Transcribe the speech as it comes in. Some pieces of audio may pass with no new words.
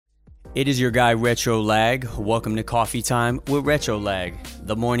It is your guy Retro Lag. Welcome to Coffee Time with Retro Lag,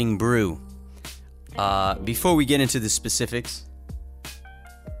 the morning brew. Before we get into the specifics,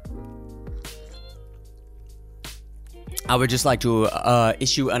 I would just like to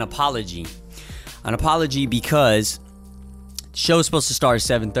issue an apology. An apology because the show is supposed to start at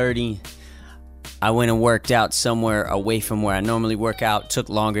 7:30. I went and worked out somewhere away from where I normally work out. Took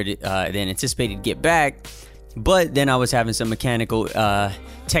longer than anticipated to get back. But then I was having some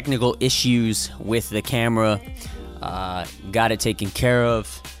technical issues with the camera. Got it taken care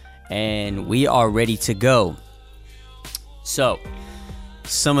of. And we are ready to go. So,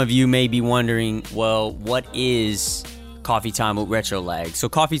 some of you may be wondering, well, what is Coffee Time with Retro Lag? So,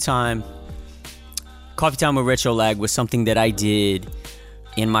 Coffee Time with Retro Lag was something that I did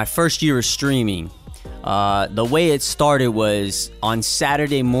in my first year of streaming. The way it started was on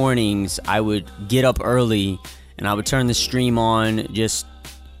Saturday mornings, I would get up early and I would turn the stream on, just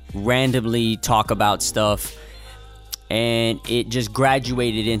randomly talk about stuff. And it just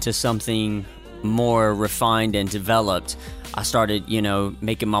graduated into something more refined and developed. I started,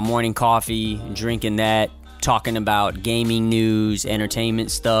 making my morning coffee, drinking that, talking about gaming news, entertainment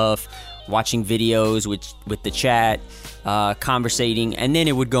stuff, watching videos with the chat, conversating, and then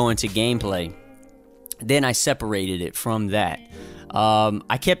it would go into gameplay. Then I separated it from that.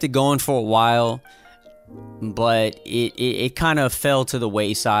 I kept it going for a while, but it kind of fell to the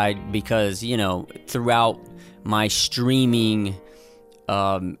wayside because, throughout my streaming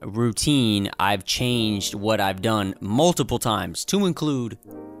routine, I've changed what I've done multiple times to include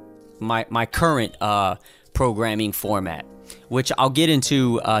my current programming format, which I'll get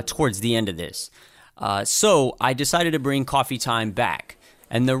into towards the end of this. So I decided to bring Coffee Time back.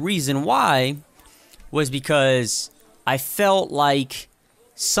 And the reason why was because I felt like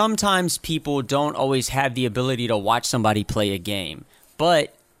sometimes people don't always have the ability to watch somebody play a game.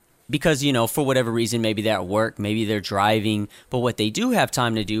 But because, for whatever reason, maybe they're at work, maybe they're driving, but what they do have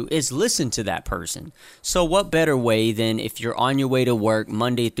time to do is listen to that person. So what better way than if you're on your way to work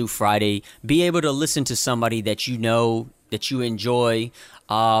Monday through Friday, be able to listen to somebody that you know, that you enjoy,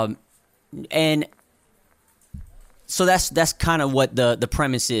 and so that's kind of what the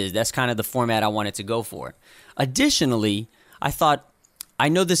premise is. That's kind of the format I wanted to go for. Additionally, I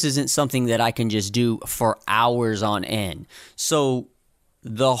know this isn't something that I can just do for hours on end. So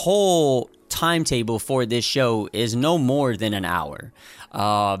the whole timetable for this show is no more than an hour.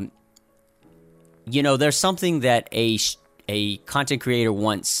 There's something that a content creator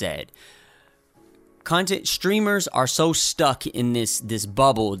once said. Content streamers are so stuck in this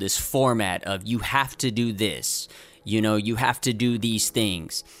bubble, this format of you have to do this, you have to do these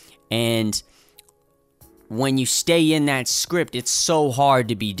things. And when you stay in that script, it's so hard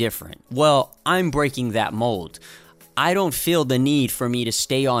to be different. Well, I'm breaking that mold. I don't feel the need for me to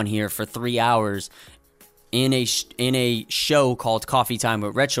stay on here for 3 hours in a show called Coffee Time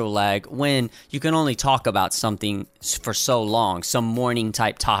with Retro Lag when you can only talk about something for so long, some morning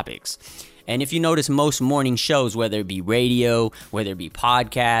type topics. And if you notice, most morning shows, whether it be radio, whether it be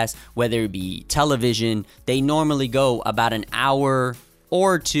podcast, whether it be television, they normally go about an hour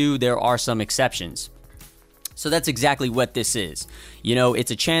or two. There are some exceptions. So that's exactly what this is.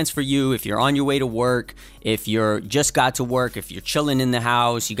 It's a chance for you if you're on your way to work, if you're just got to work, if you're chilling in the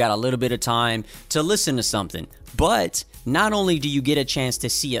house, you got a little bit of time to listen to something. But not only do you get a chance to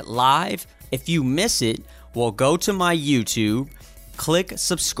see it live, if you miss it, well, go to my YouTube, click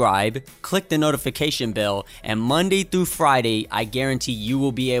subscribe, click the notification bell, and Monday through Friday, I guarantee you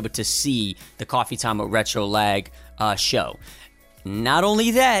will be able to see the Coffee Time with Retro Lag show. Not only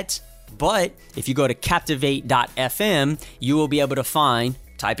that, but if you go to Captivate.fm, you will be able to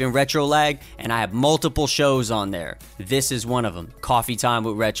type in Retro Lag, and I have multiple shows on there. This is one of them, Coffee Time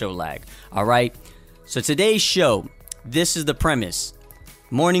with Retro Lag. All right, so today's show, this is the premise.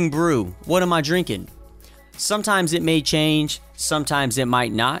 Morning brew, what am I drinking? Sometimes it may change, sometimes it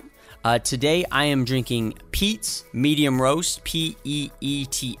might not. Today I am drinking Peet's Medium Roast, Peets.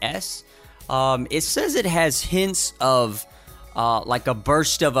 It says it has hints of like a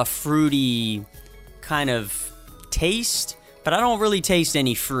burst of a fruity kind of taste, but I don't really taste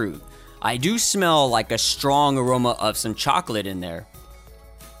any fruit. I do smell like a strong aroma of some chocolate in there.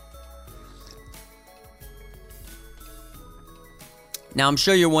 Now, I'm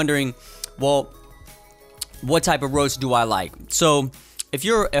sure you're wondering, well, what type of roast do I like? So, if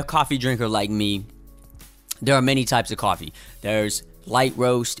you're a coffee drinker like me, there are many types of coffee. There's light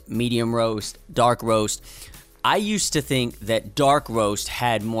roast, medium roast, dark roast. I used to think that dark roast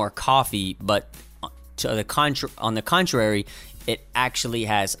had more coffee, but on the contrary, it actually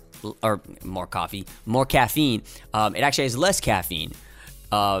has more caffeine. It actually has less caffeine.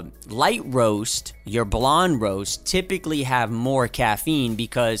 light roast, your blonde roast, typically have more caffeine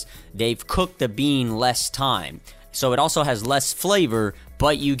because they've cooked the bean less time. So it also has less flavor,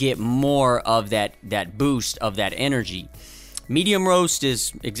 but you get more of that boost of that energy. Medium roast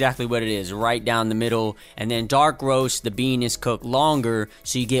is exactly what it is, right down the middle. And then dark roast, the bean is cooked longer,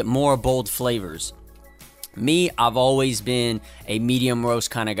 so you get more bold flavors. Me, I've always been a medium roast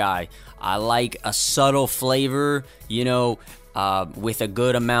kind of guy. I like a subtle flavor, with a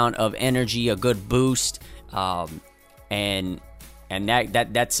good amount of energy, a good boost, and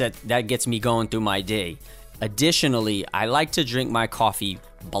that gets me going through my day. Additionally, I like to drink my coffee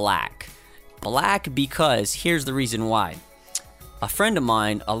black. Black because here's the reason why. A friend of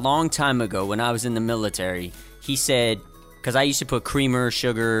mine a long time ago when I was in the military, he said, because I used to put creamer,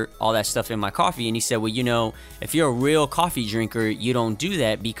 sugar, all that stuff in my coffee, and he said, well, if you're a real coffee drinker, you don't do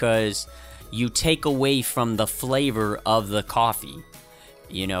that because you take away from the flavor of the coffee.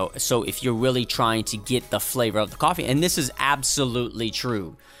 So if you're really trying to get the flavor of the coffee, and this is absolutely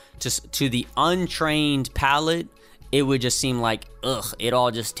true. To the untrained palate, it would just seem like, it all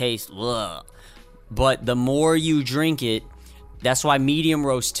just tastes, ugh. But the more you drink it, that's why medium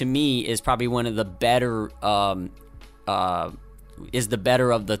roast to me is probably one of the better, is the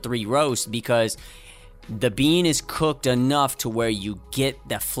better of the three roasts, because the bean is cooked enough to where you get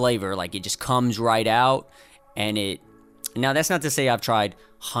the flavor, like it just comes right out. Now that's not to say I've tried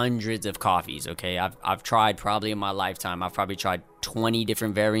hundreds of coffees, okay? I've tried probably in my lifetime, I've probably tried 20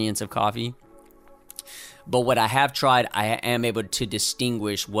 different variants of coffee. But what I have tried, I am able to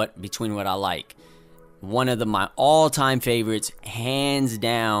distinguish between what I like. One of my all-time favorites, hands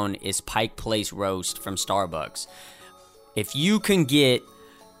down, is Pike Place Roast from Starbucks. If you can get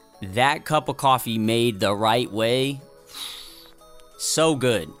that cup of coffee made the right way, so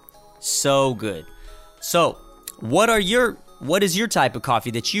good. So good. So, what is your type of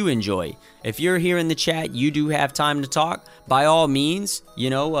coffee that you enjoy? If you're here in the chat, you do have time to talk. By all means,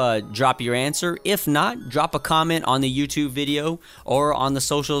 drop your answer. If not, drop a comment on the YouTube video or on the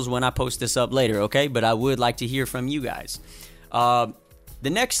socials when I post this up later, okay? But I would like to hear from you guys. The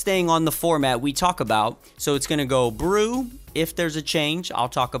next thing on the format we talk about, so it's going to go brew. If there's a change, I'll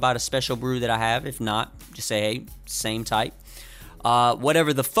talk about a special brew that I have. If not, just say, hey, same type.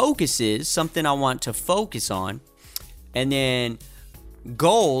 Whatever the focus is, something I want to focus on. And then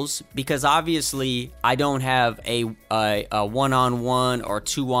goals, because obviously I don't have a one-on-one or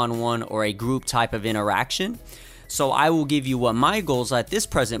two-on-one or a group type of interaction. So I will give you what my goals at this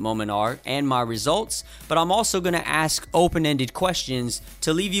present moment are and my results, but I'm also going to ask open-ended questions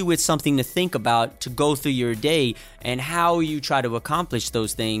to leave you with something to think about, to go through your day and how you try to accomplish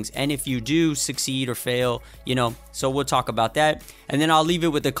those things. And if you do succeed or fail, so we'll talk about that. And then I'll leave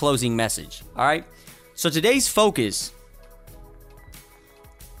it with a closing message. All right. So today's focus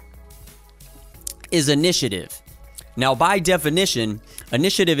is initiative. Now, by definition,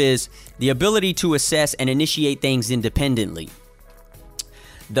 initiative is the ability to assess and initiate things independently.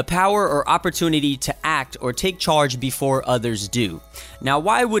 The power or opportunity to act or take charge before others do. Now,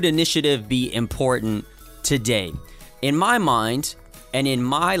 why would initiative be important today? In my mind, and in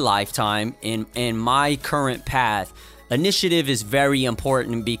my lifetime, in my current path, initiative is very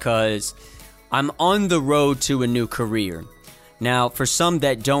important because I'm on the road to a new career. Now, for some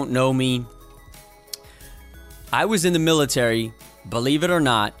that don't know me, I was in the military, believe it or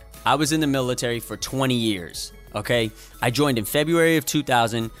not, I was in the military for 20 years, okay? I joined in February of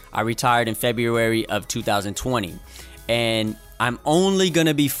 2000. I retired in February of 2020. And I'm only going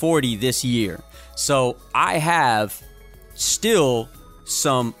to be 40 this year. So I have still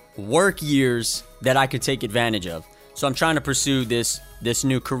some work years that I could take advantage of. So I'm trying to pursue this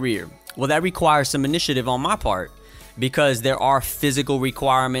new career. Well, that requires some initiative on my part because there are physical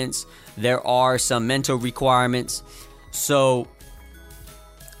requirements. There are some mental requirements. So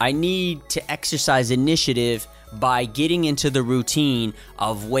I need to exercise initiative by getting into the routine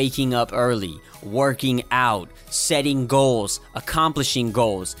of waking up early, working out, setting goals, accomplishing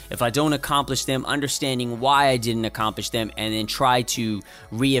goals. If I don't accomplish them, understanding why I didn't accomplish them, and then try to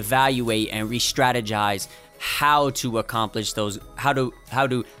reevaluate and re-strategize how to accomplish those, how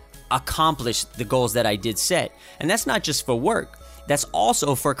to accomplish the goals that I did set. And that's not just for work. That's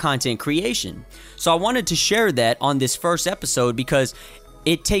also for content creation. So I wanted to share that on this first episode because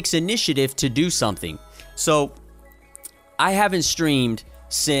it takes initiative to do something. So I haven't streamed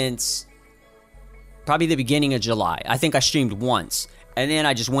since probably the beginning of July. I think I streamed once. And then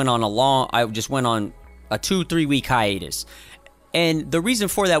I just went on a 2-3 week hiatus. And the reason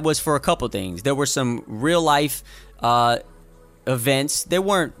for that was for a couple things. There were some real life events. They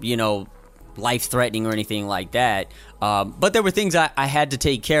weren't, life-threatening or anything like that. But there were things I had to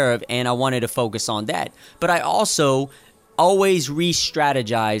take care of, and I wanted to focus on that. But I also always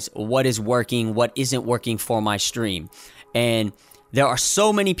re-strategize what is working, what isn't working for my stream. And there are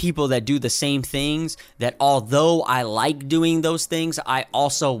so many people that do the same things that although I like doing those things, I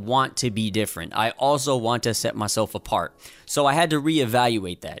also want to be different. I also want to set myself apart. So I had to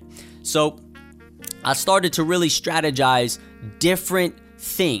reevaluate that. So I started to really strategize different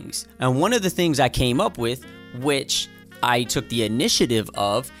things. And one of the things I came up with, which I took the initiative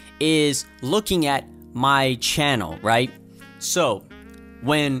of, is looking at my channel, right? So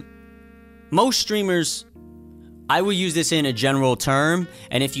when most streamers, I will use this in a general term,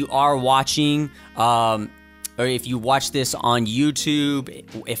 and if you are watching, or if you watch this on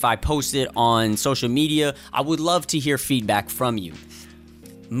YouTube, if I post it on social media, I would love to hear feedback from you.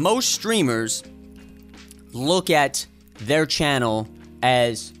 Most streamers look at their channel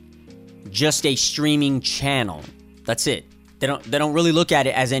as just a streaming channel. That's it. They don't really look at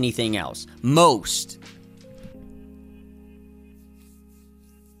it as anything else. Most.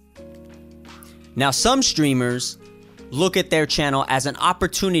 Now, some streamers look at their channel as an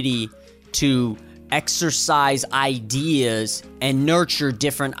opportunity to exercise ideas and nurture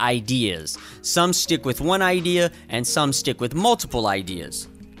different ideas. Some stick with one idea and some stick with multiple ideas.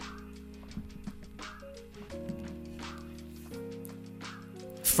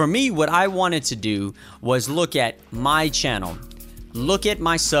 For me, what I wanted to do was look at my channel, look at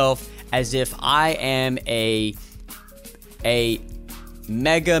myself as if I am a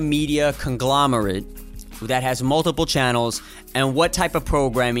mega media conglomerate that has multiple channels, and what type of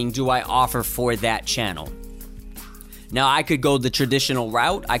programming do I offer for that channel. Now, I could go the traditional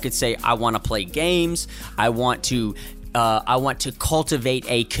route. I could say I want to play games. I want to cultivate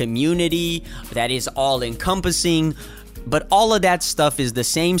a community that is all encompassing. But all of that stuff is the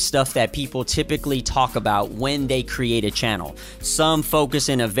same stuff that people typically talk about when they create a channel. Some focus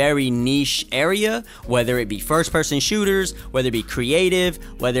in a very niche area, whether it be first-person shooters, whether it be creative,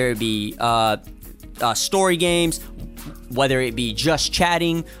 whether it be story games, whether it be just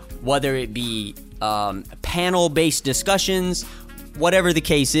chatting, whether it be panel-based discussions. Whatever the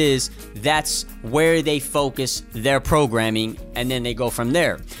case is, that's where they focus their programming, and then they go from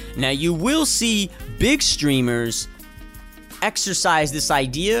there. Now, you will see big streamers exercise this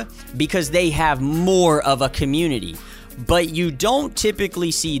idea because they have more of a community, but you don't typically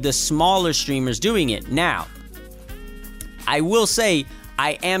see the smaller streamers doing it. Now, I will say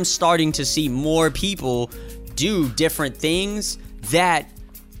I am starting to see more people do different things that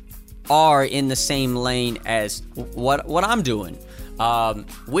are in the same lane as what I'm doing,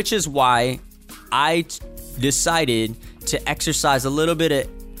 which is why I decided to exercise a little bit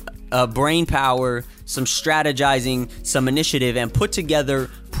of brain power, some strategizing, some initiative, and put together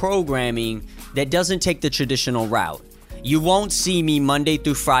programming that doesn't take the traditional route. You won't see me Monday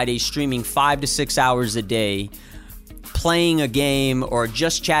through Friday streaming 5 to 6 hours a day, playing a game or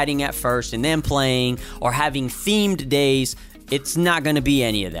just chatting at first and then playing, or having themed days. It's not going to be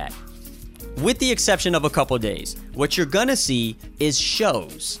any of that. With the exception of a couple days, what you're going to see is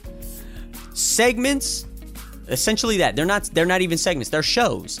shows. Segments, essentially that. They're not even segments, they're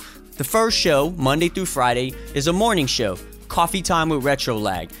shows. The first show, Monday through Friday, is a morning show, Coffee Time with Retro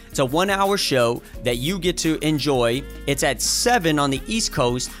Lag. It's a 1-hour show that you get to enjoy. It's at 7 on the East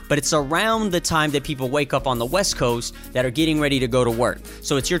Coast, but it's around the time that people wake up on the West Coast that are getting ready to go to work.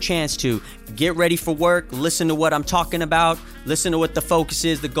 So it's your chance to get ready for work, listen to what I'm talking about, listen to what the focus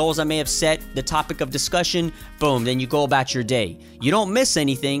is, the goals I may have set, the topic of discussion, boom, then you go about your day. You don't miss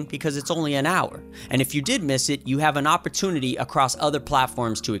anything because it's only an hour. And if you did miss it, you have an opportunity across other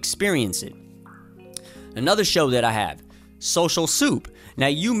platforms to experience it. Another show that I have, Social Soup. Now,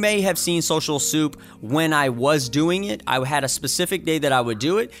 you may have seen Social Soup when I was doing it. I had a specific day that I would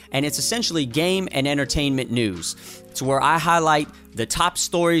do it, and it's essentially game and entertainment news. It's where I highlight the top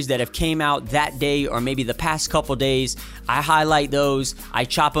stories that have came out that day or maybe the past couple days. I highlight those, I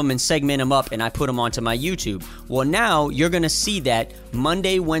chop them and segment them up, and I put them onto my YouTube. Well, now you're going to see that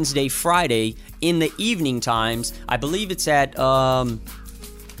Monday, Wednesday, Friday in the evening times. I believe it's at, got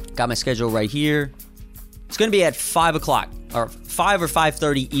my schedule right here. It's going to be at 5 o'clock or 5 or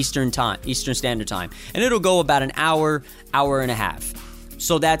 5:30 Eastern Standard Time. And it'll go about an hour, hour and a half.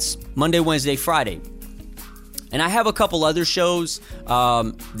 So that's Monday, Wednesday, Friday. And I have a couple other shows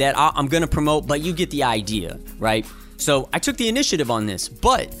that I'm going to promote, but you get the idea, right? So I took the initiative on this,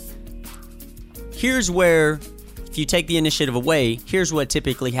 but here's where, if you take the initiative away, here's what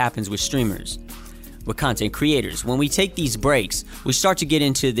typically happens with streamers, with content creators. When we take these breaks, we start to get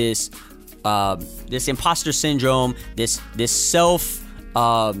into this imposter syndrome, this self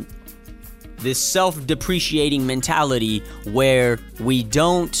this self-depreciating mentality where we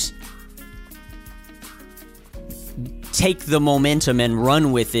don't take the momentum and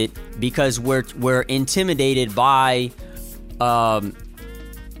run with it because we're intimidated by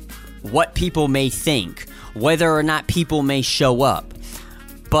what people may think, whether or not people may show up.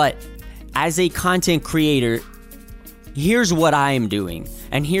 But as a content creator, here's what I am doing,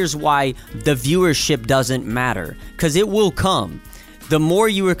 and here's why the viewership doesn't matter, because it will come. The more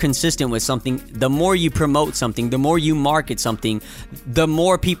you are consistent with something, the more you promote something, the more you market something, the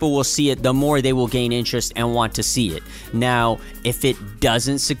more people will see it, the more they will gain interest and want to see it. Now, if it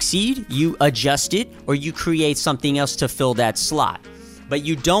doesn't succeed, you adjust it or you create something else to fill that slot. But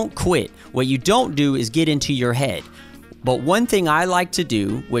you don't quit. What you don't do is get into your head. But one thing I like to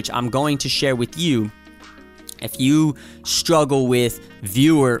do, which I'm going to share with you, if you struggle with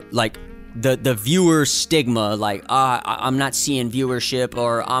viewer, like the viewer stigma, like I'm not seeing viewership,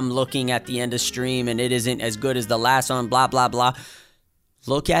 or I'm looking at the end of stream and it isn't as good as the last one, blah blah blah.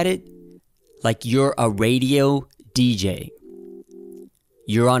 Look at it like you're a radio DJ.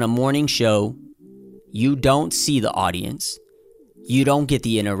 You're on a morning show. You don't see the audience. You don't get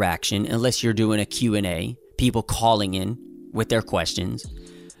the interaction unless you're doing a Q&A, people calling in with their questions.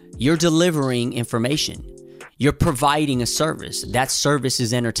 You're delivering information. You're providing a service. That service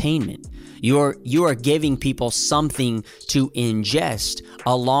is entertainment. You are giving people something to ingest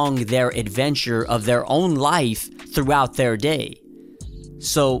along their adventure of their own life throughout their day.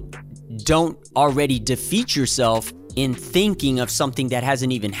 So don't already defeat yourself in thinking of something that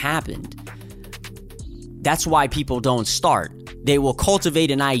hasn't even happened. That's why people don't start. They will cultivate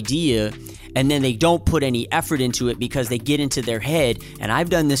an idea and then they don't put any effort into it because they get into their head, and I've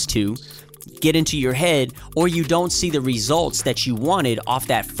done this too. Get into your head, or you don't see the results that you wanted off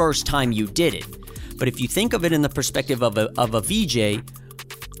that first time you did it. But if you think of it in the perspective of a VJ,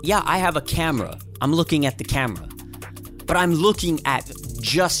 yeah, I have a camera. I'm looking at the camera, but I'm looking at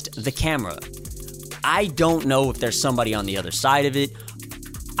just the camera. I don't know if there's somebody on the other side of it.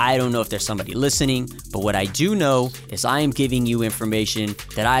 I don't know if there's somebody listening, but what I do know is I am giving you information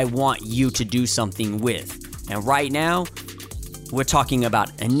that I want you to do something with. And right now, we're talking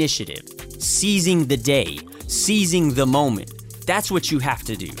about initiative. Seizing the day, seizing the moment. That's what you have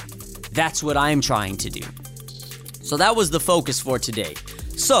to do. That's what I'm trying to do. So that was the focus for today.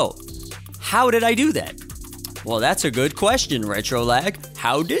 So, how did I do that? Well, that's a good question, RetroLag.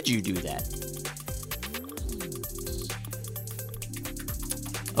 How did you do that?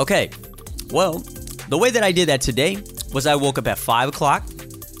 Okay, well, the way that I did that today was I woke up at 5 o'clock.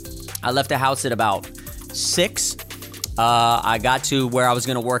 I left the house at about 6. I got to where I was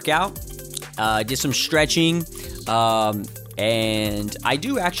going to work out. Did some stretching, and I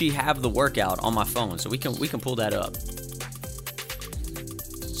do actually have the workout on my phone, so we can pull that up.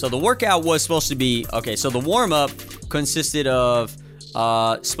 So the workout was supposed to be, okay, so the warm-up consisted of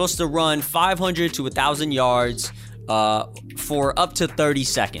supposed to run 500 to 1,000 yards for up to 30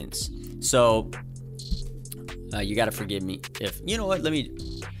 seconds. So you got to forgive me if, you know what,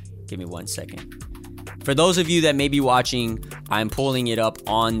 give me 1 second. For those of you that may be watching, I'm pulling it up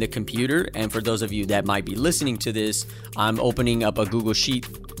on the computer. And for those of you that might be listening to this, I'm opening up a Google Sheet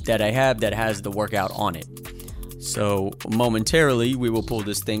that I have that has the workout on it. So momentarily, we will pull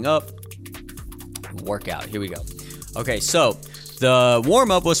this thing up. Workout. Here we go. Okay, so the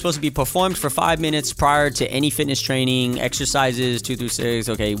warm-up was supposed to be performed for 5 minutes prior to any fitness training, exercises 2 through 6.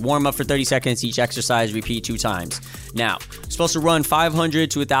 Okay, warm up for 30 seconds, each exercise, repeat 2 times. Now, I'm supposed to run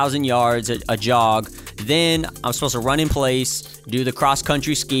 500 to 1,000 yards, a jog. Then I'm supposed to run in place, do the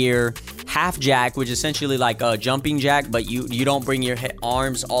cross-country skier, half jack, which is essentially like a jumping jack, but you don't bring your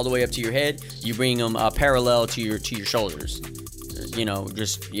arms all the way up to your head. You bring them parallel to your shoulders.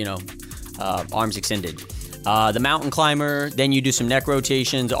 Arms extended. The mountain climber, then you do some neck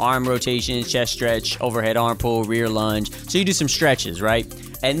rotations, arm rotations, chest stretch, overhead arm pull, rear lunge. So you do some stretches, right?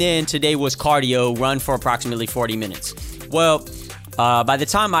 And then today was cardio, run for approximately 40 minutes. Well, by the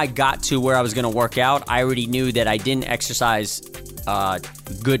time I got to where I was going to work out, I already knew that I didn't exercise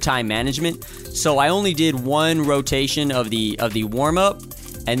good time management. So I only did one rotation of the warm up,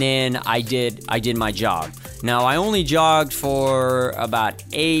 and then I did my jog. Now, I only jogged for about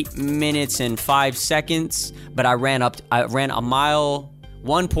 8 minutes and 5 seconds, but I ran a mile,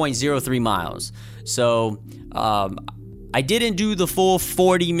 1.03 miles. So I didn't do the full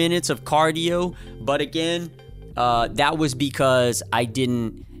 40 minutes of cardio, but again, that was because I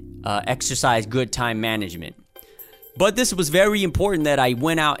didn't exercise good time management. But this was very important that I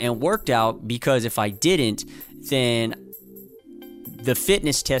went out and worked out, because if I didn't, then the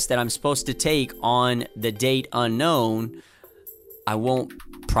fitness test that I'm supposed to take on the date unknown, I won't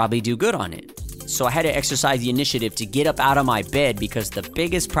probably do good on it. So I had to exercise the initiative to get up out of my bed, because the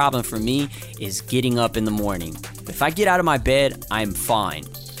biggest problem for me is getting up in the morning. If I get out of my bed, I'm fine.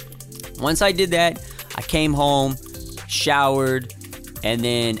 Once I did that, I came home, showered, and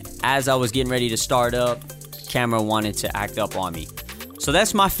then as I was getting ready to start up, camera wanted to act up on me. So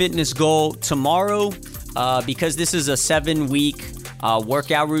that's my fitness goal. Tomorrow, because this is a 7-week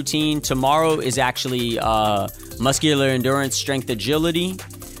workout routine, tomorrow is actually muscular endurance, strength, agility.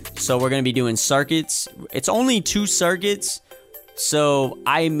 So we're going to be doing circuits. It's only 2 circuits, so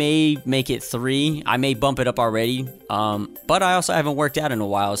I may make it 3. I may bump it up already. But I also haven't worked out in a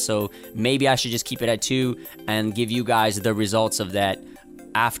while, so maybe I should just keep it at 2 and give you guys the results of that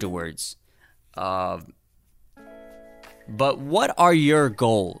afterwards. But what are your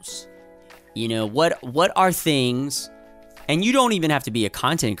goals? You know, what are things, and you don't even have to be a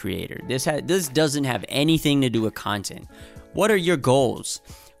content creator. This doesn't have anything to do with content. What are your goals?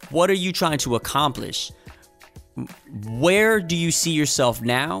 What are you trying to accomplish? Where do you see yourself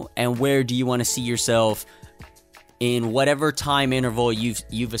now, and where do you want to see yourself in whatever time interval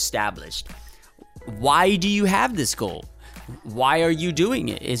you've established? Why do you have this goal? Why are you doing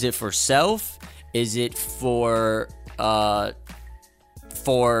it? Is it for self? Is it for a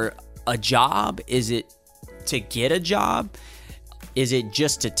job? Is it to get a job? Is it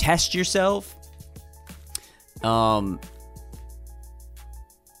just to test yourself? So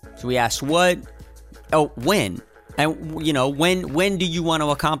we asked when? And, you know, when do you want to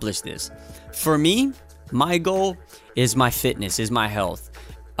accomplish this? For me, my goal is my fitness, is my health.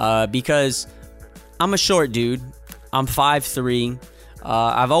 Because I'm a short dude. I'm 5'3".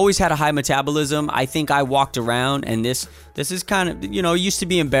 I've always had a high metabolism. I think I walked around, and this is kind of, you know, it used to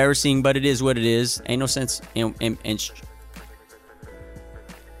be embarrassing, but it is what it is. Ain't no sense in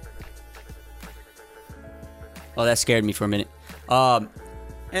oh, that scared me for a minute.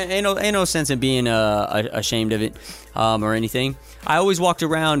 Ain't no sense in being ashamed of it or anything. I always walked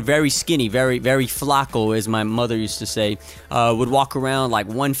around very skinny, very, very flacco, as my mother used to say. Would walk around like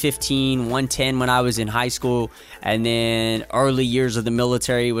 115, 110 when I was in high school. And then early years of the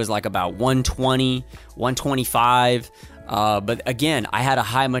military was like about 120, 125. But again, I had a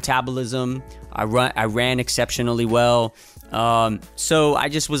high metabolism. I ran exceptionally well. So I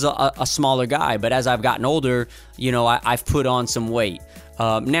just was a smaller guy. But as I've gotten older, you know, I've put on some weight.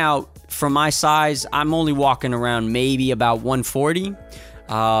 Now, for my size, I'm only walking around maybe about 140.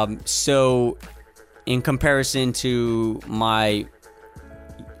 So in comparison to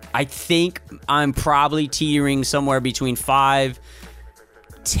I think I'm probably teetering somewhere between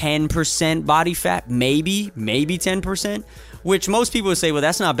 5-10% body fat, maybe 10%, which most people would say, well,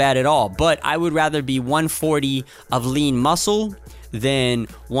 that's not bad at all. But I would rather be 140 of lean muscle than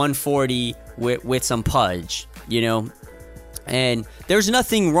 140 with some pudge, you know? And there's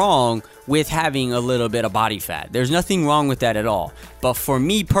nothing wrong with having a little bit of body fat. There's nothing wrong with that at all. But for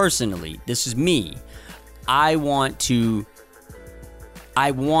me personally, this is me. I want to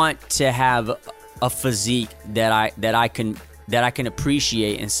have a physique that I can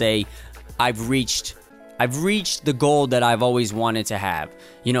appreciate and say I've reached the goal that I've always wanted to have.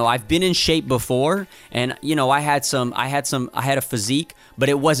 You know, I've been in shape before, and you know, I had a physique, but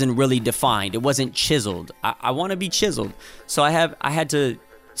it wasn't really defined. It wasn't chiseled. I want to be chiseled. So I had to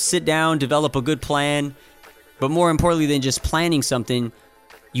sit down, develop a good plan, but more importantly than just planning something,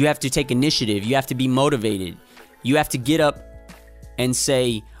 you have to take initiative. You have to be motivated. You have to get up and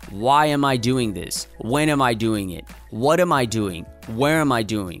say, why am I doing this? When am I doing it? What am I doing? Where am I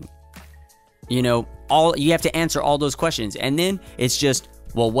doing? You know, you have to answer all those questions. And then it's just,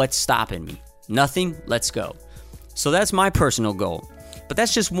 well, what's stopping me? Nothing? Let's go. So that's my personal goal. But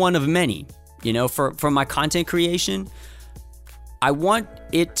that's just one of many. You know, for my content creation, I want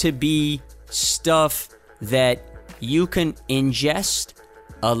it to be stuff that you can ingest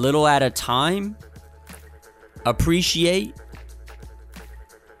a little at a time, appreciate,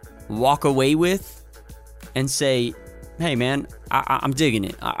 walk away with, and say, hey man, I'm digging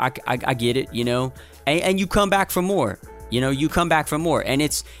it. I get it, you know, and you come back for more. You know, you come back for more, and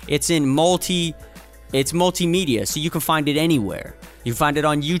it's multimedia, so you can find it anywhere. You can find it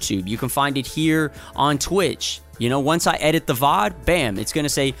on YouTube. You can find it here on Twitch. You know, once I edit the VOD, bam, it's going to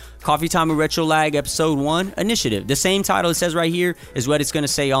say Coffee Time with Retro Lag Episode 1 Initiative. The same title it says right here is what it's going to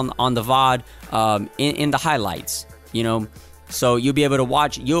say on the VOD in the highlights, you know. So you'll be able to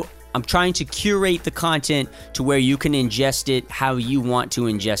watch. I'm trying to curate the content to where you can ingest it how you want to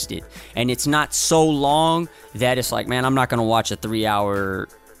ingest it. And it's not so long that it's like, man, I'm not going to watch a 3-hour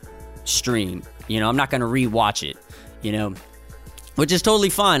stream. You know, I'm not going to rewatch it, you know, which is totally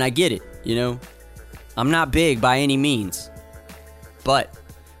fine. I get it, you know. I'm not big by any means, but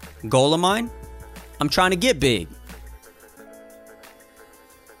Goal of mine, I'm trying to get big.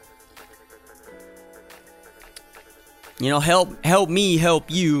 You know, help me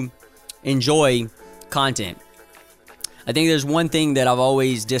help you enjoy content. I think there's one thing that I've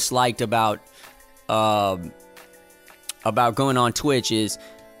always disliked about going on Twitch is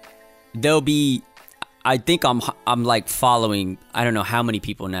there'll be, I think I'm like following, I don't know how many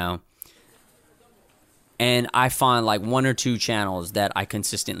people now, and I find like one or two channels that I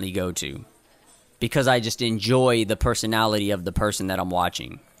consistently go to because I just enjoy the personality of the person that I'm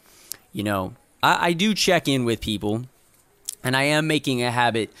watching. You know, I do check in with people, and I am making a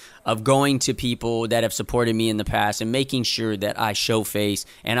habit of going to people that have supported me in the past and making sure that I show face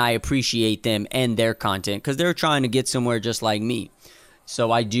and I appreciate them and their content because they're trying to get somewhere just like me.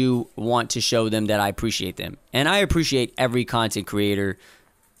 So I do want to show them that I appreciate them. And I appreciate every content creator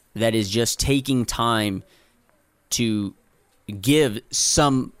that is just taking time to give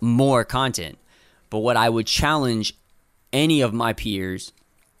some more content. But what I would challenge any of my peers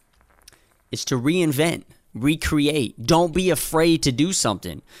is to reinvent. Recreate. Don't be afraid to do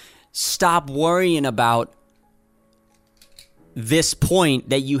something. Stop worrying about this point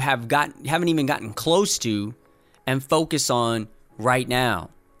that you haven't even gotten close to, and focus on right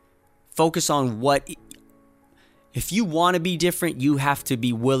now. Focus on what, if you want to be different, you have to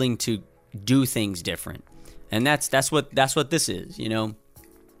be willing to do things different. And that's what this is, you know.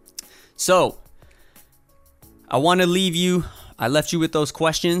 So I want to leave you. I left you with those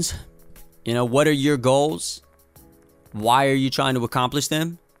questions. You know, what are your goals? Why are you trying to accomplish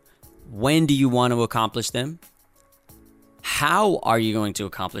them? When do you want to accomplish them? How are you going to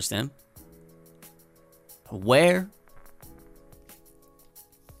accomplish them? Where?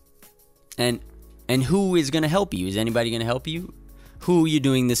 And who is going to help you? Is anybody going to help you? Who are you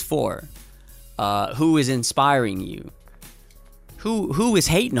doing this for? Who is inspiring you? Who is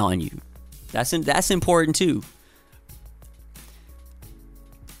hating on you? That's important too.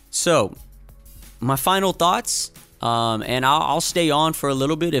 So, my final thoughts, and I'll stay on for a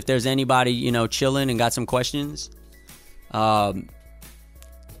little bit if there's anybody, you know, chilling and got some questions. But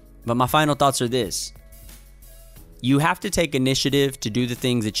my final thoughts are this. You have to take initiative to do the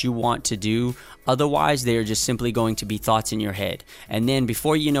things that you want to do. Otherwise, they are just simply going to be thoughts in your head. And then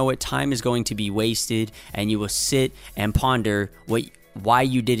before you know it, time is going to be wasted, and you will sit and ponder why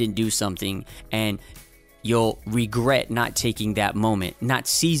you didn't do something, and you'll regret not taking that moment, not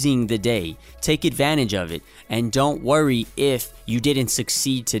seizing the day. Take advantage of it, and don't worry if you didn't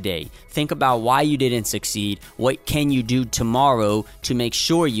succeed today. Think about why you didn't succeed. What can you do tomorrow to make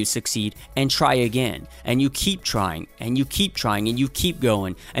sure you succeed, and try again. And you keep trying, and you keep trying, and you keep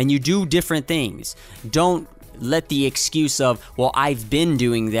going, and you do different things. Don't let the excuse of, well, I've been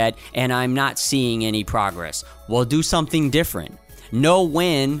doing that and I'm not seeing any progress. Well, do something different. Know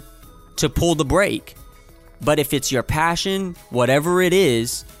when to pull the brake. But if it's your passion, whatever it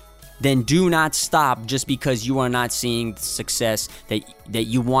is, then do not stop just because you are not seeing the success that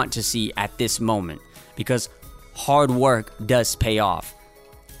you want to see at this moment. Because hard work does pay off.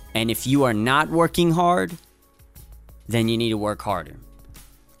 And if you are not working hard, then you need to work harder.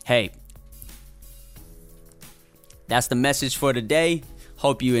 Hey, that's the message for today.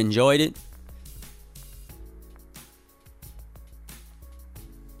 Hope you enjoyed it.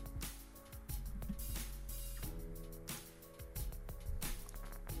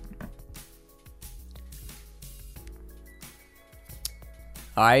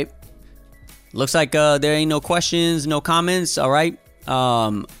 All right. Looks like there ain't no questions, no comments. All right.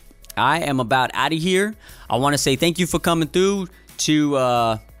 I am about out of here. I want to say thank you for coming through to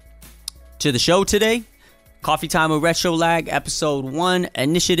the show today. Coffee Time with Retro Lag, episode 1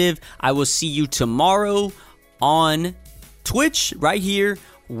 initiative. I will see you tomorrow on Twitch right here.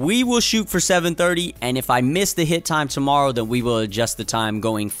 We will shoot for 7:30, and if I miss the hit time tomorrow, then we will adjust the time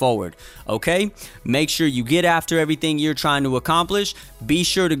going forward. Okay? Make sure you get after everything you're trying to accomplish. Be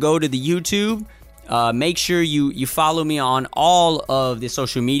sure to go to the YouTube. Make sure you follow me on all of the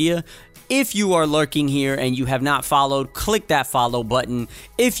social media. If you are lurking here and you have not followed, click that follow button.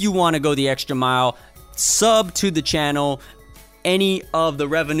 If you want to go the extra mile, sub to the channel. Any of the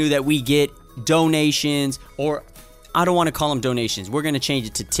revenue that we get, donations, or I don't want to call them donations. We're going to change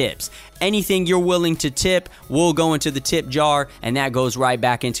it to tips. Anything you're willing to tip will go into the tip jar, and that goes right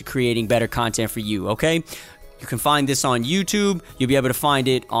back into creating better content for you, okay? You can find this on YouTube. You'll be able to find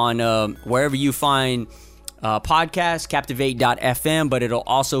it on wherever you find podcasts, Captivate.fm, but it'll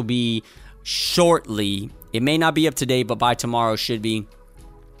also be shortly. It may not be up to date, but by tomorrow should be.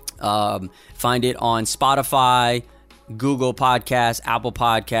 Find it on Spotify, Google Podcasts, Apple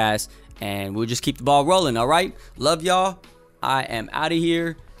Podcasts, and we'll just keep the ball rolling, all right? Love y'all. I am out of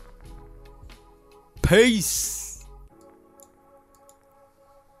here. Peace.